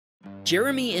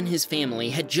Jeremy and his family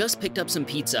had just picked up some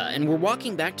pizza and were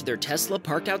walking back to their Tesla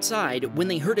parked outside when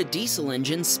they heard a diesel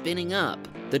engine spinning up.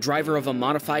 The driver of a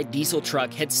modified diesel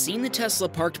truck had seen the Tesla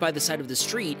parked by the side of the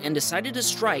street and decided to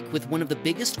strike with one of the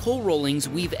biggest coal rollings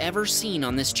we've ever seen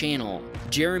on this channel.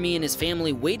 Jeremy and his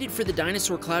family waited for the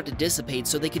dinosaur cloud to dissipate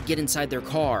so they could get inside their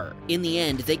car. In the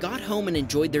end, they got home and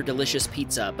enjoyed their delicious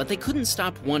pizza, but they couldn't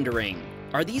stop wondering,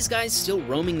 are these guys still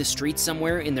roaming the streets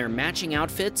somewhere in their matching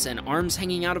outfits and arms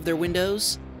hanging out of their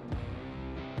windows?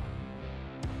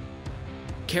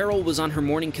 Carol was on her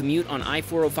morning commute on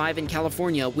I-405 in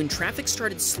California when traffic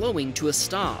started slowing to a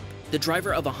stop. The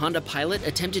driver of a Honda Pilot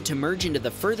attempted to merge into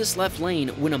the furthest left lane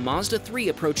when a Mazda 3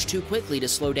 approached too quickly to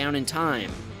slow down in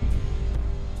time.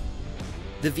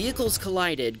 The vehicles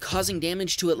collided, causing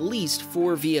damage to at least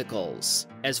 4 vehicles.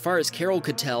 As far as Carol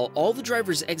could tell, all the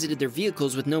drivers exited their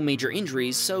vehicles with no major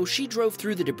injuries, so she drove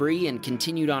through the debris and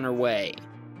continued on her way.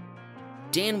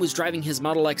 Dan was driving his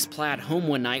Model X Plaid home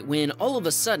one night when, all of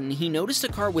a sudden, he noticed a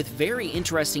car with very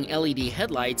interesting LED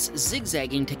headlights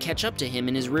zigzagging to catch up to him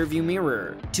in his rearview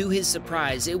mirror. To his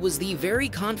surprise, it was the very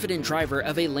confident driver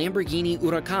of a Lamborghini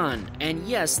Huracan, and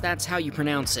yes, that's how you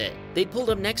pronounce it. They pulled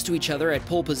up next to each other at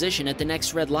pole position at the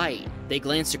next red light. They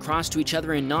glanced across to each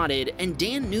other and nodded, and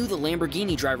Dan knew the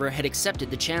Lamborghini driver had accepted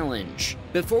the challenge.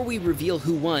 Before we reveal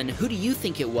who won, who do you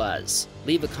think it was?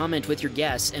 Leave a comment with your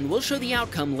guess, and we'll show the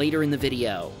outcome later in the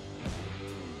video.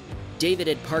 David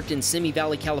had parked in Simi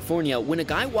Valley, California, when a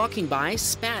guy walking by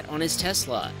spat on his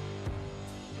Tesla.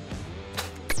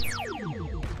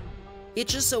 It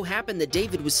just so happened that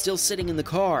David was still sitting in the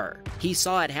car. He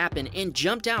saw it happen and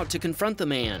jumped out to confront the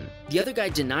man. The other guy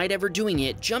denied ever doing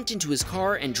it, jumped into his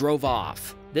car, and drove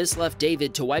off. This left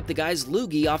David to wipe the guy's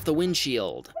loogie off the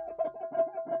windshield.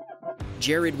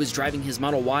 Jared was driving his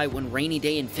Model Y one rainy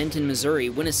day in Fenton, Missouri,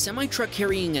 when a semi-truck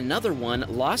carrying another one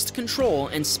lost control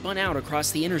and spun out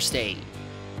across the interstate.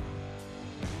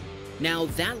 Now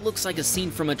that looks like a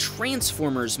scene from a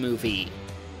Transformers movie.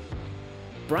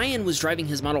 Brian was driving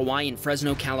his Model Y in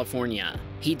Fresno, California.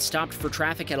 He'd stopped for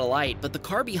traffic at a light, but the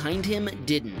car behind him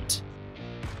didn't.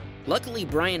 Luckily,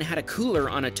 Brian had a cooler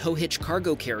on a tow-hitch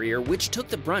cargo carrier, which took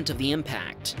the brunt of the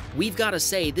impact. We've gotta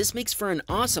say, this makes for an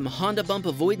awesome HONDABUMP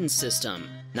avoidance system.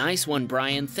 Nice one,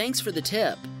 Brian, thanks for the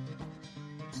tip.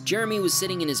 Jeremy was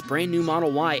sitting in his brand new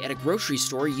Model Y at a grocery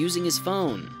store using his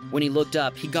phone. When he looked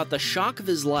up, he got the shock of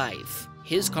his life.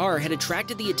 His car had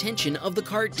attracted the attention of the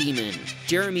cart demon.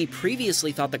 Jeremy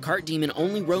previously thought the cart demon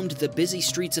only roamed the busy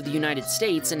streets of the United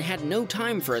States and had no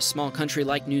time for a small country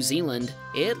like New Zealand.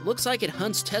 It looks like it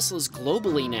hunts Teslas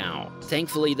globally now.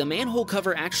 Thankfully, the manhole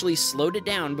cover actually slowed it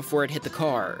down before it hit the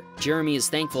car. Jeremy is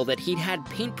thankful that he'd had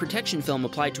paint protection film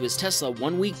applied to his Tesla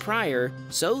 1 week prior,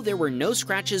 so there were no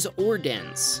scratches or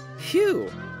dents.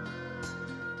 Phew!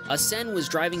 Asen was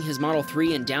driving his Model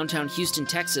 3 in downtown Houston,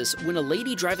 Texas, when a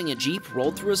lady driving a Jeep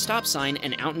rolled through a stop sign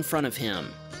and out in front of him.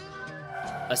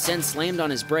 Asen slammed on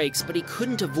his brakes, but he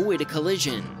couldn't avoid a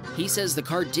collision. He says the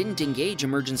car didn't engage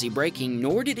emergency braking,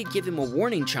 nor did it give him a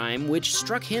warning chime, which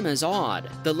struck him as odd.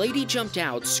 The lady jumped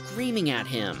out, screaming at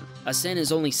him. Asen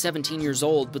is only 17 years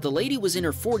old, but the lady was in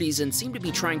her 40s and seemed to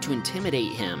be trying to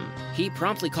intimidate him. He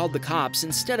promptly called the cops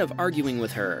instead of arguing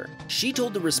with her. She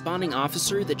told the responding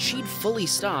officer that she'd fully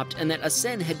stopped and that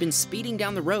Asen had been speeding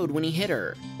down the road when he hit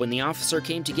her. When the officer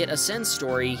came to get Asen's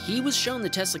story, he was shown the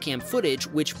Teslacam footage,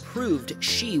 which proved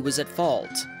she was at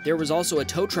fault. There was also a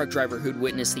tow truck driver who'd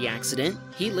witnessed the accident.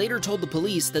 He later told the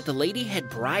police that the lady had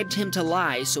bribed him to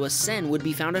lie so Asen would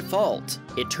be found at fault.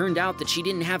 It turned out that she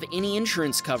didn't have any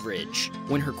insurance coverage.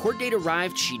 When her court date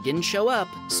arrived, she didn't show up,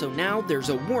 so now there's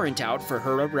a warrant out for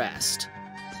her arrest.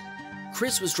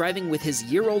 Chris was driving with his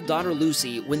year-old daughter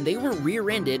Lucy when they were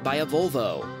rear-ended by a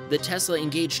Volvo. The Tesla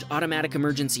engaged automatic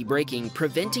emergency braking,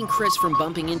 preventing Chris from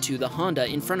bumping into the Honda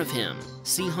in front of him.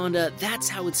 See, Honda, that's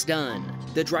how it's done.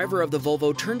 The driver of the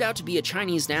Volvo turned out to be a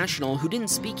Chinese national who didn't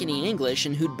speak any English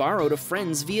and who'd borrowed a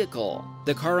friend's vehicle.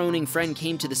 The car-owning friend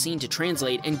came to the scene to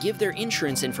translate and give their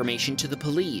insurance information to the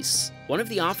police. One of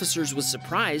the officers was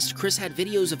surprised Chris had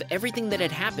videos of everything that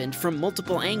had happened from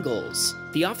multiple angles.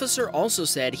 The officer also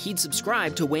said he'd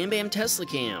subscribed to Wham Bam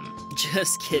Teslacam.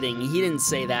 Just kidding, he didn't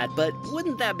say that, but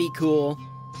wouldn't that be cool?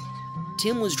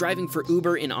 Tim was driving for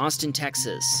Uber in Austin,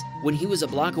 Texas. When he was a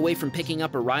block away from picking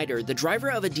up a rider, the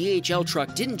driver of a DHL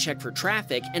truck didn't check for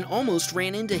traffic and almost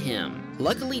ran into him.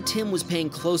 Luckily, Tim was paying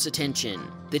close attention.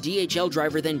 The DHL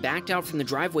driver then backed out from the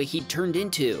driveway he'd turned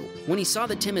into. When he saw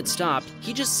that Tim had stopped,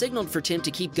 he just signaled for Tim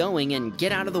to keep going and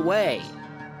get out of the way.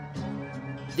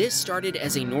 This started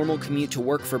as a normal commute to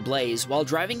work for Blaze while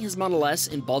driving his Model S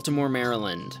in Baltimore,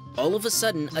 Maryland. All of a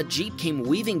sudden, a Jeep came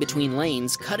weaving between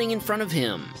lanes, cutting in front of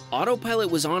him. Autopilot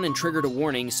was on and triggered a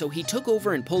warning, so he took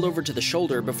over and pulled over to the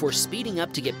shoulder before speeding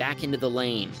up to get back into the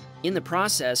lane. In the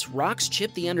process, rocks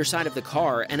chipped the underside of the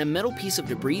car and a metal piece of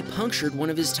debris punctured one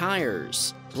of his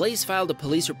tires. Blaze filed a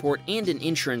police report and an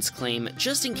insurance claim,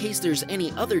 just in case there's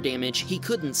any other damage he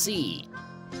couldn't see.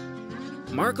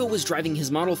 Marco was driving his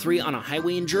Model 3 on a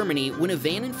highway in Germany when a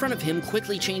van in front of him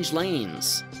quickly changed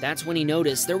lanes. That's when he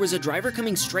noticed there was a driver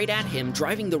coming straight at him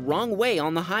driving the wrong way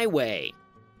on the highway.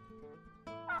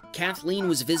 Kathleen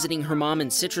was visiting her mom in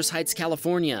Citrus Heights,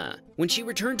 California. When she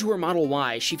returned to her Model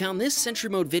Y, she found this Sentry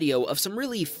Mode video of some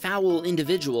really foul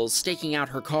individuals staking out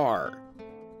her car.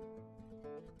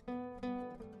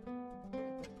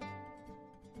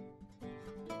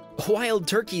 Wild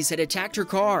turkeys had attacked her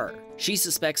car. She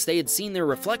suspects they had seen their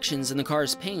reflections in the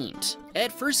car's paint.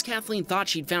 At first, Kathleen thought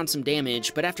she'd found some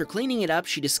damage, but after cleaning it up,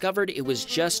 she discovered it was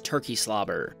just turkey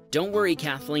slobber. Don't worry,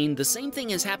 Kathleen, the same thing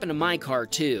has happened to my car,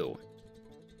 too.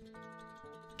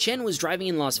 Chen was driving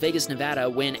in Las Vegas, Nevada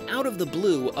when, out of the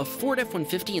blue, a Ford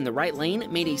F-150 in the right lane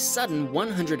made a sudden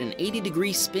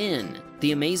 180-degree spin.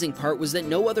 The amazing part was that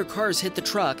no other cars hit the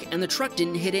truck, and the truck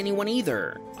didn't hit anyone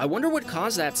either. I wonder what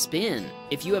caused that spin.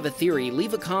 If you have a theory,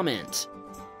 leave a comment.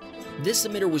 This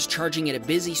emitter was charging at a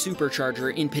busy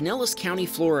supercharger in Pinellas County,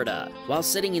 Florida. While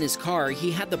sitting in his car, he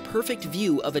had the perfect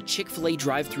view of a Chick-fil-A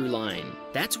drive-thru line.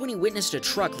 That's when he witnessed a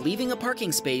truck leaving a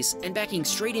parking space and backing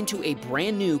straight into a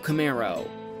brand new Camaro.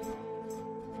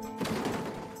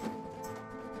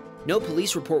 No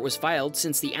police report was filed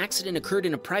since the accident occurred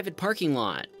in a private parking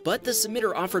lot, but the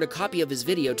submitter offered a copy of his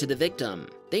video to the victim.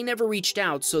 They never reached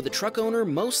out, so the truck owner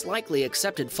most likely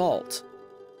accepted fault.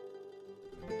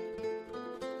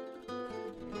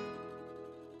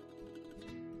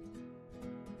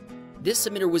 This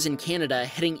submitter was in Canada,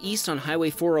 heading east on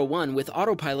Highway 401 with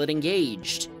autopilot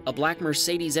engaged. A black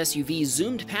Mercedes SUV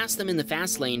zoomed past them in the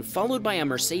fast lane, followed by a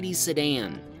Mercedes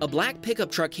sedan. A black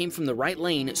pickup truck came from the right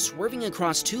lane, swerving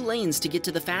across 2 lanes to get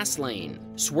to the fast lane.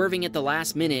 Swerving at the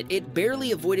last minute, it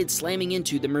barely avoided slamming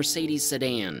into the Mercedes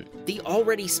sedan. The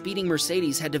already speeding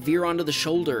Mercedes had to veer onto the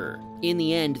shoulder. In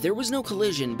the end, there was no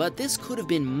collision, but this could have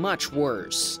been much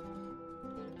worse.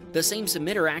 The same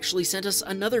submitter actually sent us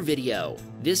another video.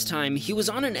 This time, he was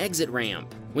on an exit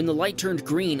ramp. When the light turned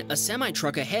green, a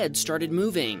semi-truck ahead started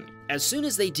moving. As soon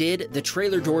as they did, the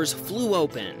trailer doors flew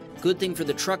open. Good thing for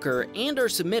the trucker and our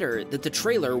submitter that the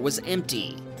trailer was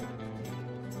empty.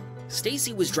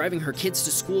 Stacy was driving her kids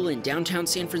to school in downtown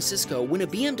San Francisco when a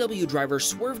BMW driver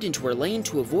swerved into her lane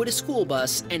to avoid a school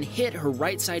bus and hit her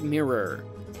right side mirror.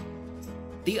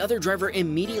 The other driver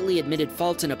immediately admitted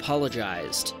fault and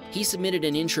apologized. He submitted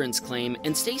an insurance claim,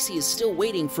 and Stacy is still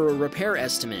waiting for a repair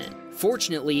estimate.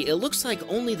 Fortunately, it looks like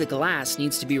only the glass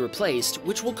needs to be replaced,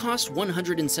 which will cost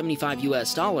 $175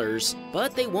 US,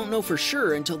 but they won't know for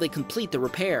sure until they complete the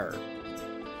repair.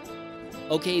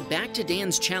 Okay, back to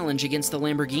Dan's challenge against the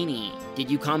Lamborghini. Did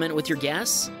you comment with your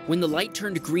guess? When the light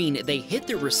turned green, they hit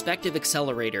their respective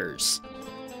accelerators.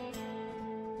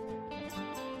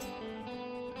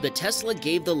 The Tesla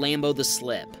gave the Lambo the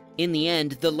slip. In the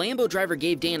end, the Lambo driver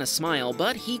gave Dan a smile,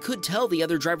 but he could tell the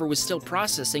other driver was still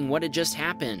processing what had just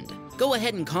happened. Go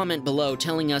ahead and comment below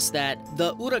telling us that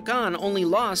the Huracan only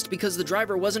lost because the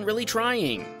driver wasn't really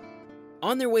trying.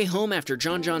 On their way home after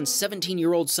John's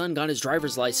 17-year-old son got his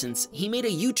driver's license, he made a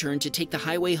U-turn to take the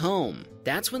highway home.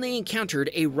 That's when they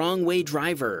encountered a wrong-way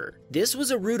driver. This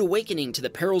was a rude awakening to the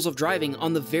perils of driving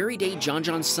on the very day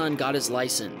John's son got his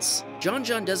license.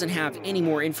 John doesn't have any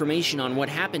more information on what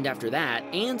happened after that,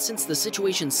 and since the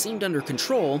situation seemed under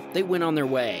control, they went on their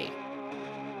way.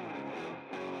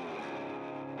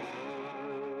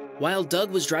 While Doug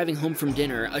was driving home from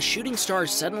dinner, a shooting star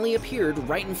suddenly appeared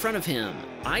right in front of him.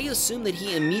 I assume that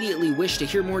he immediately wished to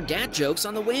hear more dad jokes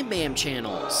on the Wham Bam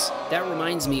channels. That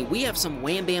reminds me, we have some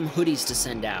Wham Bam hoodies to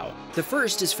send out. The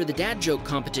first is for the dad joke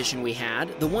competition we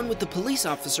had, the one with the police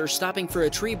officer stopping for a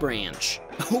tree branch.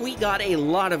 We got a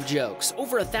lot of jokes,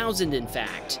 over 1,000 in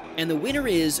fact. And the winner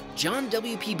is John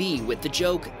WPB with the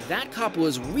joke, "That cop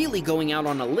was really going out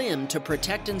on a limb to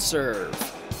protect and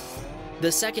serve."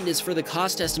 The second is for the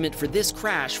cost estimate for this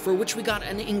crash, for which we got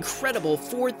an incredible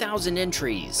 4,000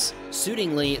 entries.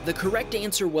 Suitingly, the correct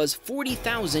answer was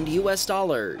 $40,000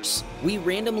 US. We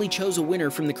randomly chose a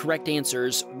winner from the correct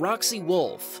answers, Roxy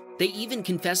Wolf. They even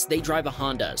confessed they drive a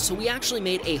Honda, so we actually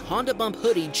made a HONDABUMP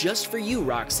hoodie just for you,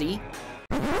 Roxy.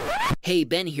 Hey,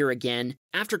 Ben here again.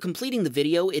 After completing the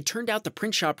video, it turned out the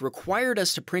print shop required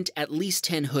us to print at least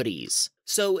 10 hoodies.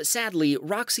 So sadly,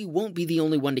 Roxy won't be the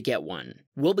only one to get one.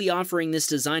 We'll be offering this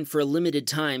design for a limited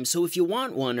time, so if you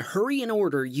want one, hurry and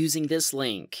order using this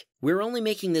link. We're only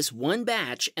making this one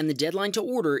batch, and the deadline to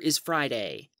order is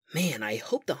Friday. Man, I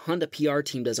hope the Honda PR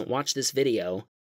team doesn't watch this video.